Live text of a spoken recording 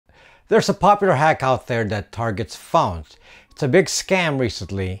There's a popular hack out there that targets phones. It's a big scam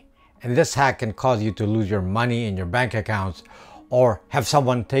recently, and this hack can cause you to lose your money in your bank accounts or have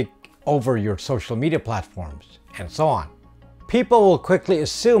someone take over your social media platforms, and so on. People will quickly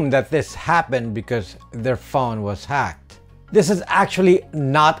assume that this happened because their phone was hacked. This is actually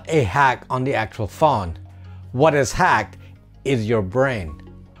not a hack on the actual phone. What is hacked is your brain.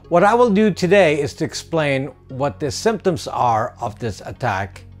 What I will do today is to explain what the symptoms are of this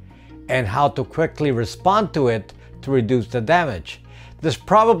attack and how to quickly respond to it to reduce the damage. This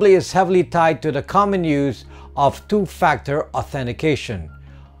probably is heavily tied to the common use of two-factor authentication,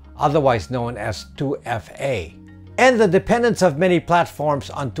 otherwise known as 2FA. And the dependence of many platforms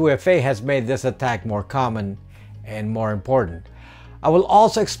on 2FA has made this attack more common and more important. I will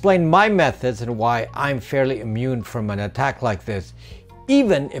also explain my methods and why I'm fairly immune from an attack like this,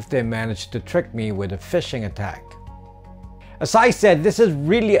 even if they manage to trick me with a phishing attack. As I said, this is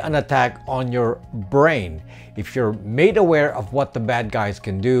really an attack on your brain. If you're made aware of what the bad guys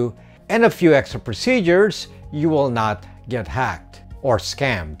can do and a few extra procedures, you will not get hacked or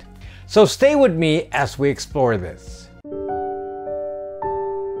scammed. So stay with me as we explore this.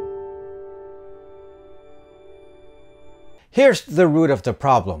 Here's the root of the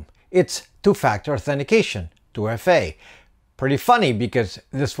problem. It's two-factor authentication, 2FA. Pretty funny because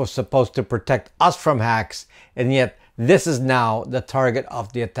this was supposed to protect us from hacks, and yet this is now the target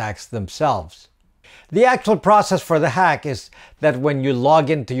of the attacks themselves. The actual process for the hack is that when you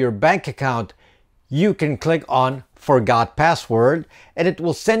log into your bank account, you can click on Forgot Password and it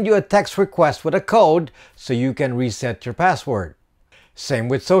will send you a text request with a code so you can reset your password. Same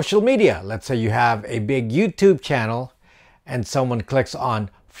with social media. Let's say you have a big YouTube channel and someone clicks on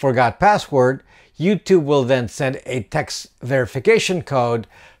Forgot Password, YouTube will then send a text verification code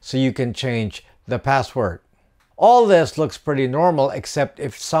so you can change the password. All this looks pretty normal except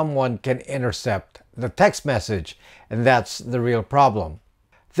if someone can intercept the text message, and that's the real problem.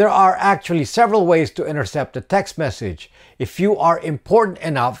 There are actually several ways to intercept a text message. If you are important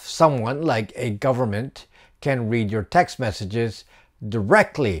enough, someone like a government can read your text messages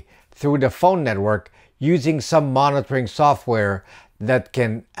directly through the phone network using some monitoring software that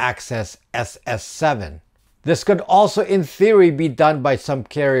can access SS7. This could also in theory be done by some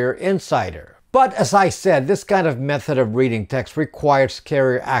carrier insider. But as I said, this kind of method of reading text requires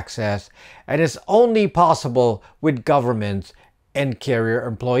carrier access and is only possible with governments and carrier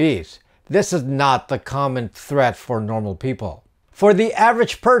employees. This is not the common threat for normal people. For the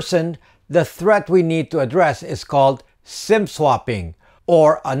average person, the threat we need to address is called SIM swapping,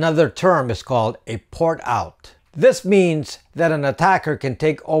 or another term is called a port out. This means that an attacker can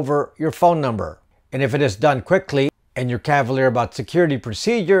take over your phone number. And if it is done quickly and you're cavalier about security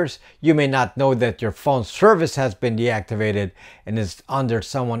procedures, you may not know that your phone service has been deactivated and is under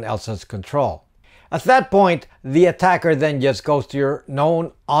someone else's control. At that point, the attacker then just goes to your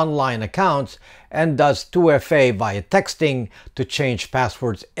known online accounts and does 2FA via texting to change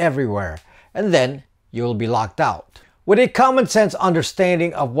passwords everywhere, and then you'll be locked out. With a common sense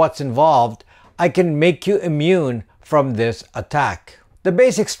understanding of what's involved, I can make you immune from this attack. The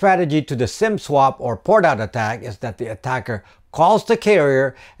basic strategy to the SIM swap or port out attack is that the attacker calls the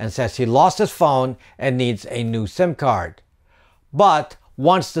carrier and says he lost his phone and needs a new SIM card, but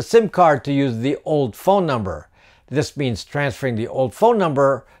wants the SIM card to use the old phone number. This means transferring the old phone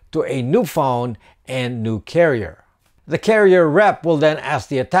number to a new phone and new carrier. The carrier rep will then ask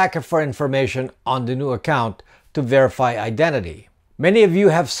the attacker for information on the new account to verify identity. Many of you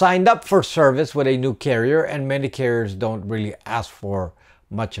have signed up for service with a new carrier, and many carriers don't really ask for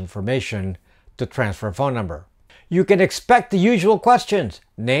much information to transfer a phone number. You can expect the usual questions: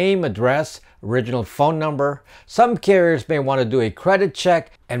 name, address, original phone number. Some carriers may want to do a credit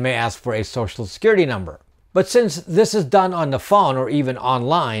check and may ask for a social security number. But since this is done on the phone or even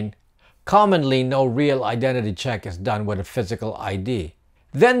online, commonly no real identity check is done with a physical ID.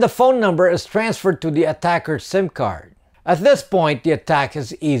 Then the phone number is transferred to the attacker's SIM card. At this point, the attack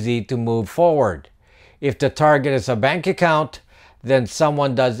is easy to move forward. If the target is a bank account, then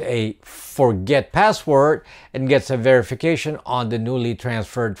someone does a forget password and gets a verification on the newly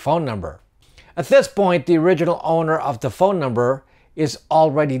transferred phone number. At this point, the original owner of the phone number is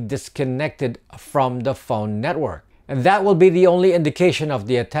already disconnected from the phone network, and that will be the only indication of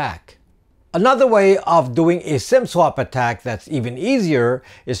the attack. Another way of doing a SIM swap attack that's even easier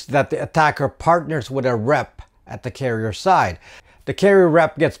is that the attacker partners with a rep at the carrier side. The carrier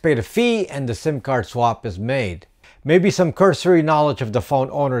rep gets paid a fee and the SIM card swap is made. Maybe some cursory knowledge of the phone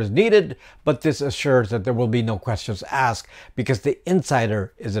owner is needed, but this assures that there will be no questions asked because the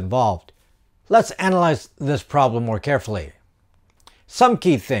insider is involved. Let's analyze this problem more carefully. Some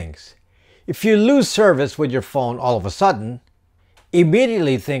key things. If you lose service with your phone all of a sudden,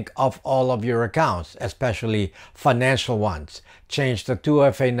 immediately think of all of your accounts, especially financial ones. Change the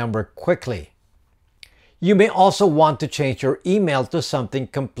 2FA number quickly. You may also want to change your email to something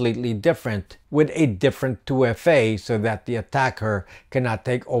completely different with a different 2FA so that the attacker cannot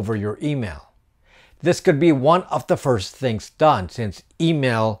take over your email. This could be one of the first things done since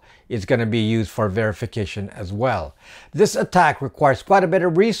email is going to be used for verification as well. This attack requires quite a bit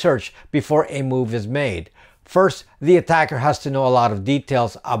of research before a move is made. First, the attacker has to know a lot of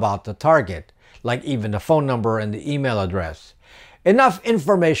details about the target, like even the phone number and the email address. Enough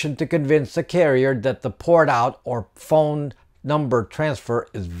information to convince the carrier that the port out or phone number transfer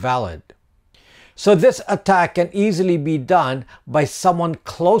is valid. So this attack can easily be done by someone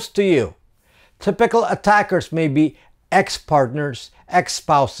close to you. Typical attackers may be ex-partners,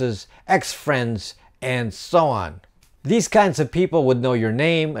 ex-spouses, ex-friends, and so on. These kinds of people would know your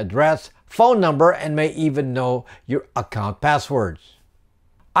name, address, phone number, and may even know your account passwords.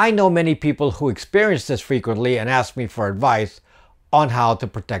 I know many people who experience this frequently and ask me for advice on how to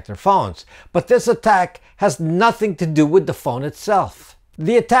protect their phones. But this attack has nothing to do with the phone itself.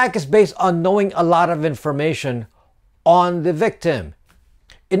 The attack is based on knowing a lot of information on the victim.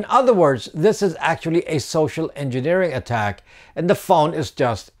 In other words, this is actually a social engineering attack and the phone is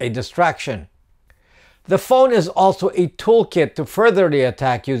just a distraction. The phone is also a toolkit to further the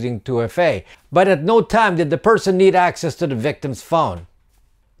attack using 2FA, but at no time did the person need access to the victim's phone.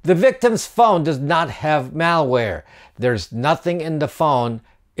 The victim's phone does not have malware. There's nothing in the phone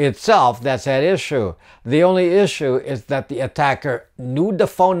itself that's at issue. The only issue is that the attacker knew the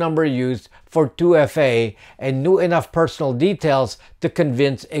phone number used for 2FA and knew enough personal details to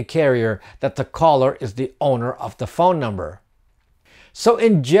convince a carrier that the caller is the owner of the phone number. So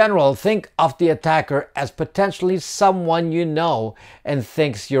in general, think of the attacker as potentially someone you know and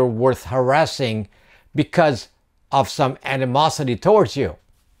thinks you're worth harassing because of some animosity towards you.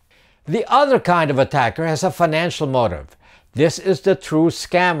 The other kind of attacker has a financial motive. This is the true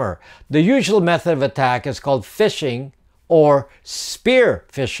scammer. The usual method of attack is called phishing or spear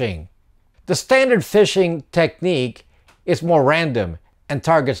phishing. The standard phishing technique is more random and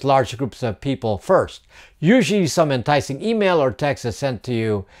targets large groups of people first. Usually some enticing email or text is sent to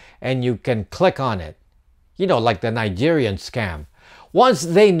you and you can click on it. You know, like the Nigerian scam. Once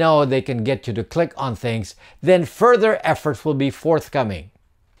they know they can get you to click on things, then further efforts will be forthcoming.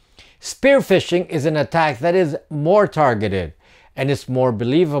 Spear phishing is an attack that is more targeted and is more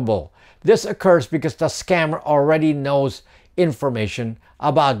believable. This occurs because the scammer already knows information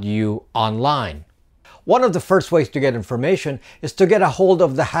about you online. One of the first ways to get information is to get a hold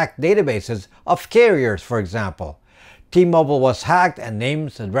of the hacked databases of carriers, for example. T-Mobile was hacked and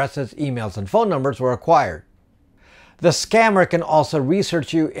names, addresses, emails, and phone numbers were acquired. The scammer can also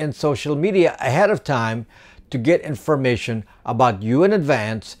research you in social media ahead of time to get information about you in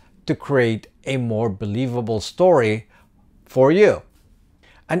advance to create a more believable story for you.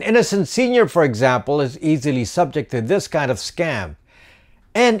 An innocent senior, for example, is easily subject to this kind of scam.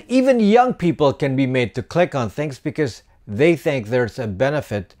 And even young people can be made to click on things because they think there's a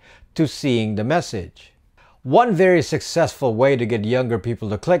benefit to seeing the message. One very successful way to get younger people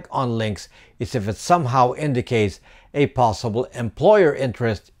to click on links is if it somehow indicates a possible employer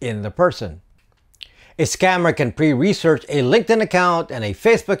interest in the person. A scammer can pre-research a LinkedIn account and a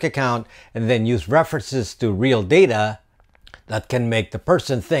Facebook account and then use references to real data that can make the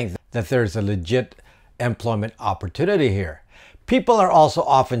person think that there's a legit employment opportunity here. People are also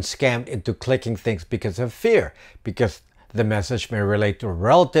often scammed into clicking things because of fear, because the message may relate to a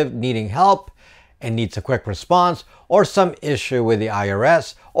relative needing help and needs a quick response, or some issue with the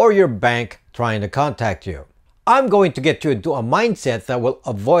IRS or your bank trying to contact you. I'm going to get you into a mindset that will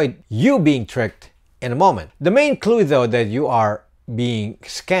avoid you being tricked in a moment. The main clue though that you are being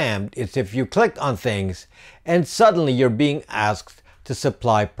scammed is if you click on things and suddenly you're being asked to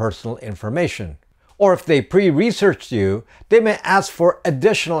supply personal information. Or if they pre-researched you, they may ask for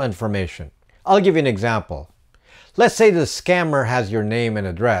additional information. I'll give you an example. Let's say the scammer has your name and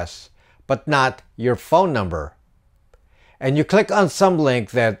address, but not your phone number. And you click on some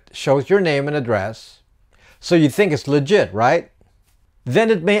link that shows your name and address, so you think it's legit, right? Then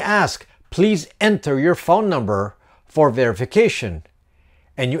it may ask, please enter your phone number for verification.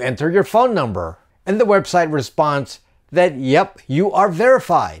 And you enter your phone number, and the website responds that, yep, you are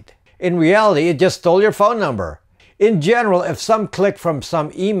verified. In reality, it just stole your phone number. In general, if some click from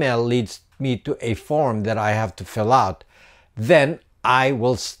some email leads me to a form that I have to fill out, then I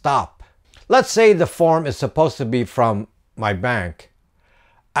will stop. Let's say the form is supposed to be from my bank.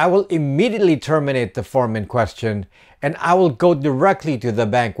 I will immediately terminate the form in question and I will go directly to the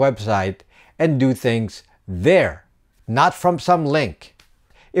bank website and do things there, not from some link.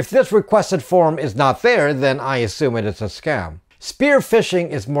 If this requested form is not there, then I assume it is a scam. Spear phishing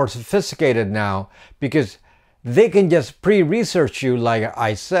is more sophisticated now because they can just pre-research you like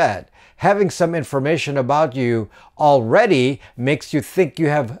I said. Having some information about you already makes you think you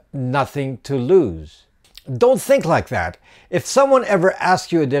have nothing to lose. Don't think like that. If someone ever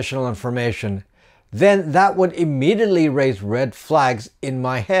asks you additional information, then that would immediately raise red flags in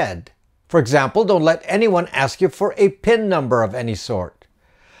my head. For example, don't let anyone ask you for a PIN number of any sort.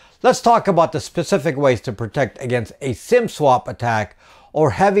 Let's talk about the specific ways to protect against a SIM swap attack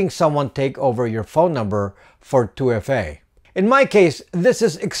or having someone take over your phone number for 2FA. In my case, this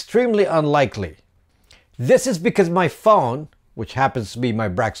is extremely unlikely. This is because my phone, which happens to be my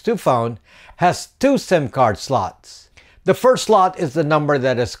Brax 2 phone, has 2 SIM card slots. The first slot is the number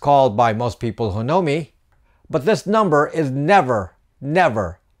that is called by most people who know me, but this number is never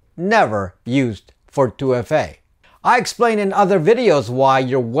used for 2FA. I explain in other videos why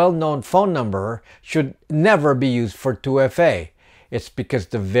your well-known phone number should never be used for 2FA. It's because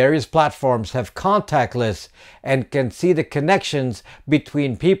the various platforms have contact lists and can see the connections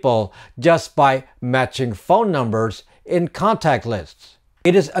between people just by matching phone numbers in contact lists.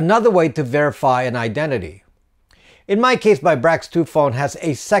 It is another way to verify an identity. In my case, my Brax 2 phone has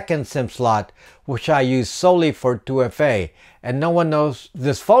a second SIM slot, which I use solely for 2FA, and no one knows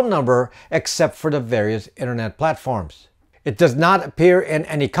this phone number except for the various internet platforms. It does not appear in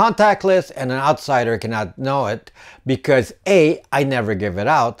any contact list, and an outsider cannot know it because A, I never give it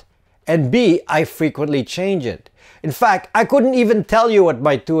out, and B, I frequently change it. In fact, I couldn't even tell you what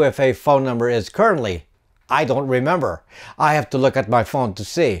my 2FA phone number is currently. I don't remember. I have to look at my phone to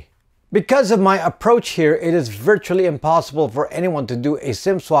see. Because of my approach here, it is virtually impossible for anyone to do a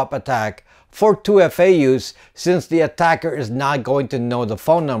SIM swap attack for 2FA use since the attacker is not going to know the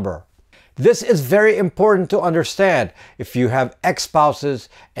phone number. This is very important to understand if you have ex-spouses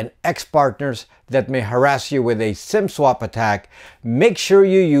and ex-partners that may harass you with a SIM swap attack. Make sure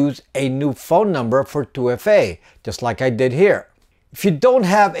you use a new phone number for 2FA, just like I did here. If you don't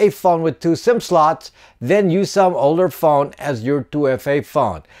have a phone with 2 SIM slots, then use some older phone as your 2FA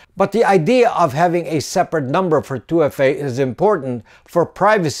phone. But the idea of having a separate number for 2FA is important for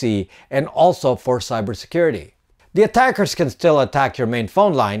privacy and also for cybersecurity. The attackers can still attack your main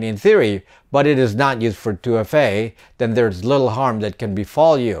phone line in theory, but it is not used for 2FA, then there's little harm that can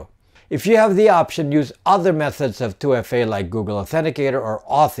befall you. If you have the option, use other methods of 2FA like Google Authenticator or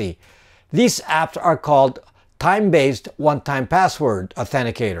Odysee. These apps are called time-based one-time password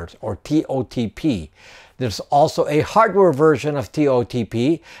authenticators, or TOTP. There's also a hardware version of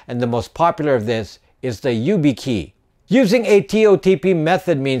TOTP, and the most popular of this is the YubiKey. Using a TOTP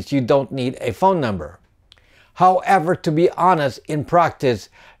method means you don't need a phone number. However, to be honest, in practice,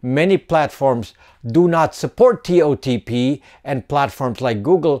 many platforms do not support TOTP, and platforms like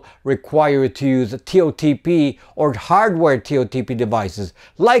Google require you to use TOTP or hardware TOTP devices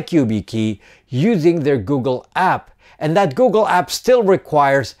like YubiKey using their Google app, and that Google app still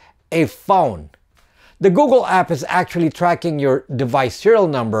requires a phone. The Google app is actually tracking your device serial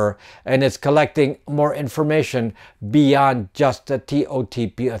number and is collecting more information beyond just the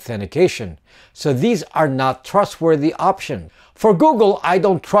TOTP authentication. So these are not trustworthy options. For Google, I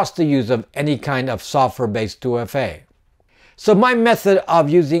don't trust the use of any kind of software-based 2FA. So my method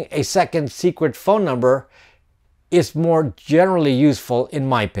of using a second secret phone number is more generally useful in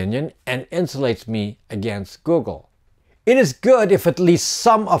my opinion and insulates me against Google. It is good if at least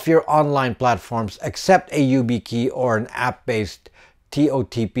some of your online platforms accept a YubiKey or an app-based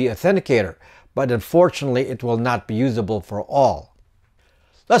TOTP authenticator, but unfortunately it will not be usable for all.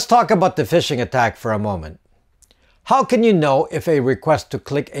 Let's talk about the phishing attack for a moment. How can you know if a request to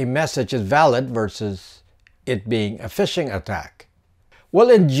click a message is valid versus it being a phishing attack?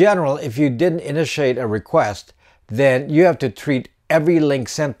 Well, in general, if you didn't initiate a request, then you have to treat every link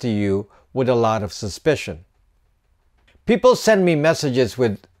sent to you with a lot of suspicion. People send me messages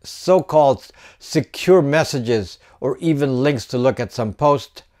with so-called secure messages or even links to look at some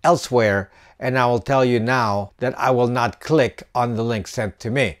post elsewhere, and I will tell you now that I will not click on the link sent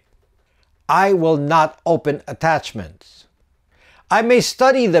to me. I will not open attachments. I may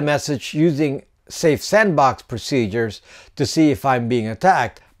study the message using safe sandbox procedures to see if I'm being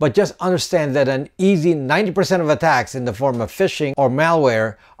attacked, but just understand that an easy 90% of attacks in the form of phishing or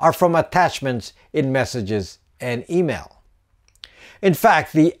malware are from attachments in messages and email. In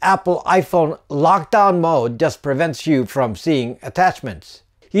fact, the Apple iPhone lockdown mode just prevents you from seeing attachments.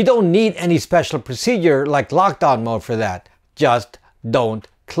 You don't need any special procedure like lockdown mode for that. Just don't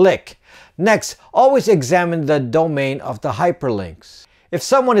click. Next, always examine the domain of the hyperlinks. If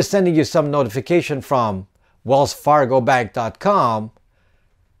someone is sending you some notification from wellsfargobank.com,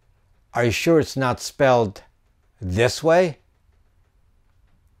 are you sure it's not spelled this way?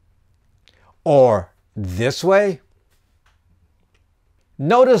 Or this way?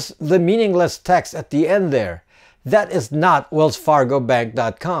 Notice the meaningless text at the end there. That is not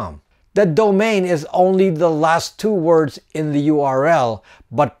wellsfargobank.com. The domain is only the last two words in the URL,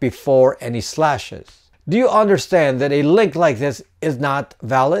 but before any slashes. Do you understand that a link like this is not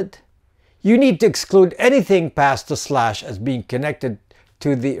valid? You need to exclude anything past the slash as being connected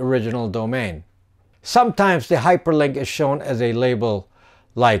to the original domain. Sometimes the hyperlink is shown as a label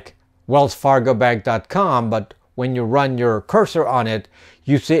like wellsfargobank.com, but when you run your cursor on it,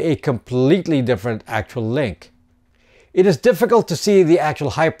 you see a completely different actual link. It is difficult to see the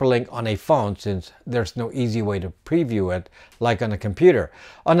actual hyperlink on a phone since there's no easy way to preview it like on a computer.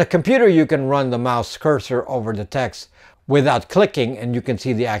 On a computer, you can run the mouse cursor over the text without clicking and you can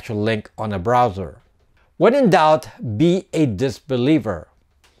see the actual link on a browser. When in doubt, be a disbeliever.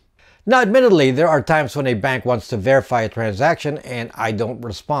 Now, admittedly, there are times when a bank wants to verify a transaction and I don't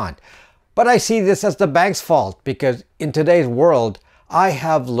respond. But I see this as the bank's fault because in today's world, I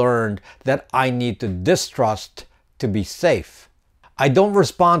have learned that I need to distrust to be safe. I don't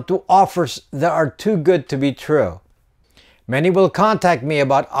respond to offers that are too good to be true. Many will contact me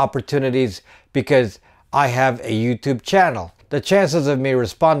about opportunities because I have a YouTube channel. The chances of me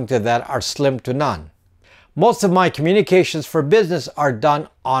responding to that are slim to none. Most of my communications for business are done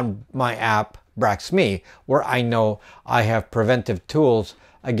on my app, BraxMe, where I know I have preventive tools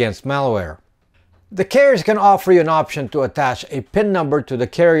against malware. The carriers can offer you an option to attach a PIN number to the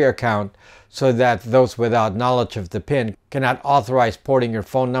carrier account so that those without knowledge of the PIN cannot authorize porting your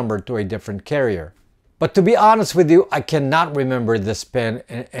phone number to a different carrier. But to be honest with you, I cannot remember this PIN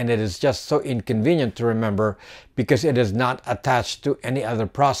and it is just so inconvenient to remember because it is not attached to any other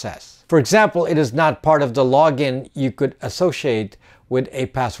process. For example, it is not part of the login you could associate with a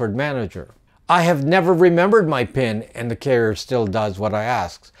password manager. I have never remembered my PIN and the carrier still does what I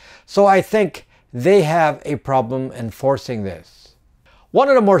ask. So I think they have a problem enforcing this. One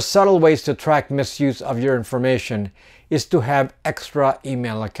of the more subtle ways to track misuse of your information is to have extra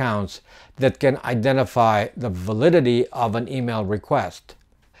email accounts that can identify the validity of an email request.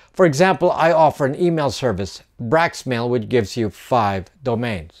 For example, I offer an email service, Braxmail, which gives you 5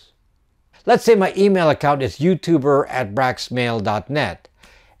 domains. Let's say my email account is youtuber@braxmail.net,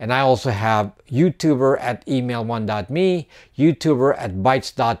 and I also have youtuber@email1.me,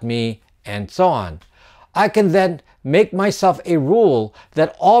 youtuber@bytes.me, and so on. I can then make myself a rule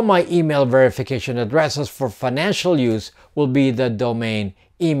that all my email verification addresses for financial use will be the domain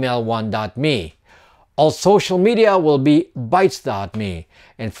email1.me. All social media will be bytes.me,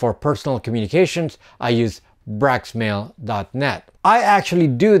 and for personal communications, I use braxmail.net. I actually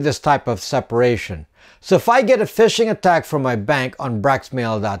do this type of separation. So if I get a phishing attack from my bank on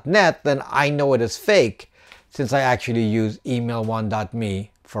braxmail.net, then I know it is fake since I actually use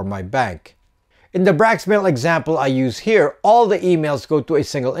email1.me for my bank. In the Braxmail example I use here, all the emails go to a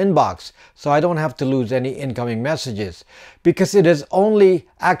single inbox, so I don't have to lose any incoming messages. Because it is only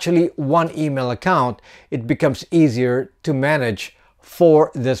actually one email account, it becomes easier to manage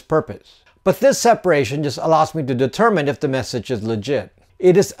for this purpose. But this separation just allows me to determine if the message is legit.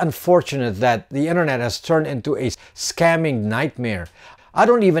 It is unfortunate that the internet has turned into a scamming nightmare. I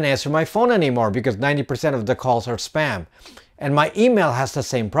don't even answer my phone anymore because 90% of the calls are spam. And my email has the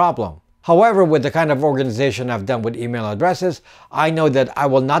same problem. However, with the kind of organization I've done with email addresses, I know that I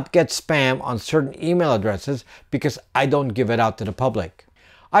will not get spam on certain email addresses because I don't give it out to the public.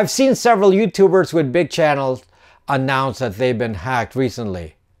 I've seen several YouTubers with big channels announce that they've been hacked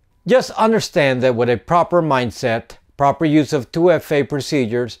recently. Just understand that with a proper mindset, proper use of 2FA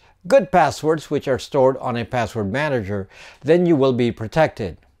procedures, good passwords which are stored on a password manager, then you will be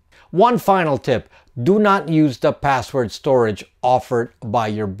protected. One final tip, do not use the password storage offered by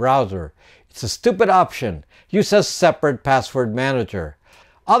your browser. It's a stupid option. Use a separate password manager.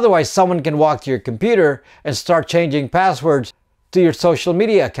 Otherwise, someone can walk to your computer and start changing passwords to your social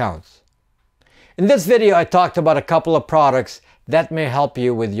media accounts. In this video, I talked about a couple of products that may help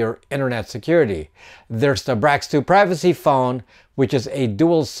you with your internet security. There's the Brax 2 Privacy Phone, which is a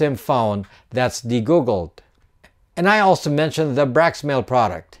dual SIM phone that's de-Googled. And I also mentioned the Braxmail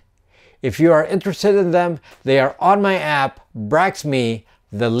product. If you are interested in them, they are on my app, BraxMe.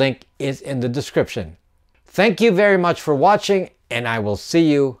 The link is in the description. Thank you very much for watching, and I will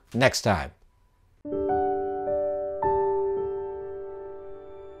see you next time.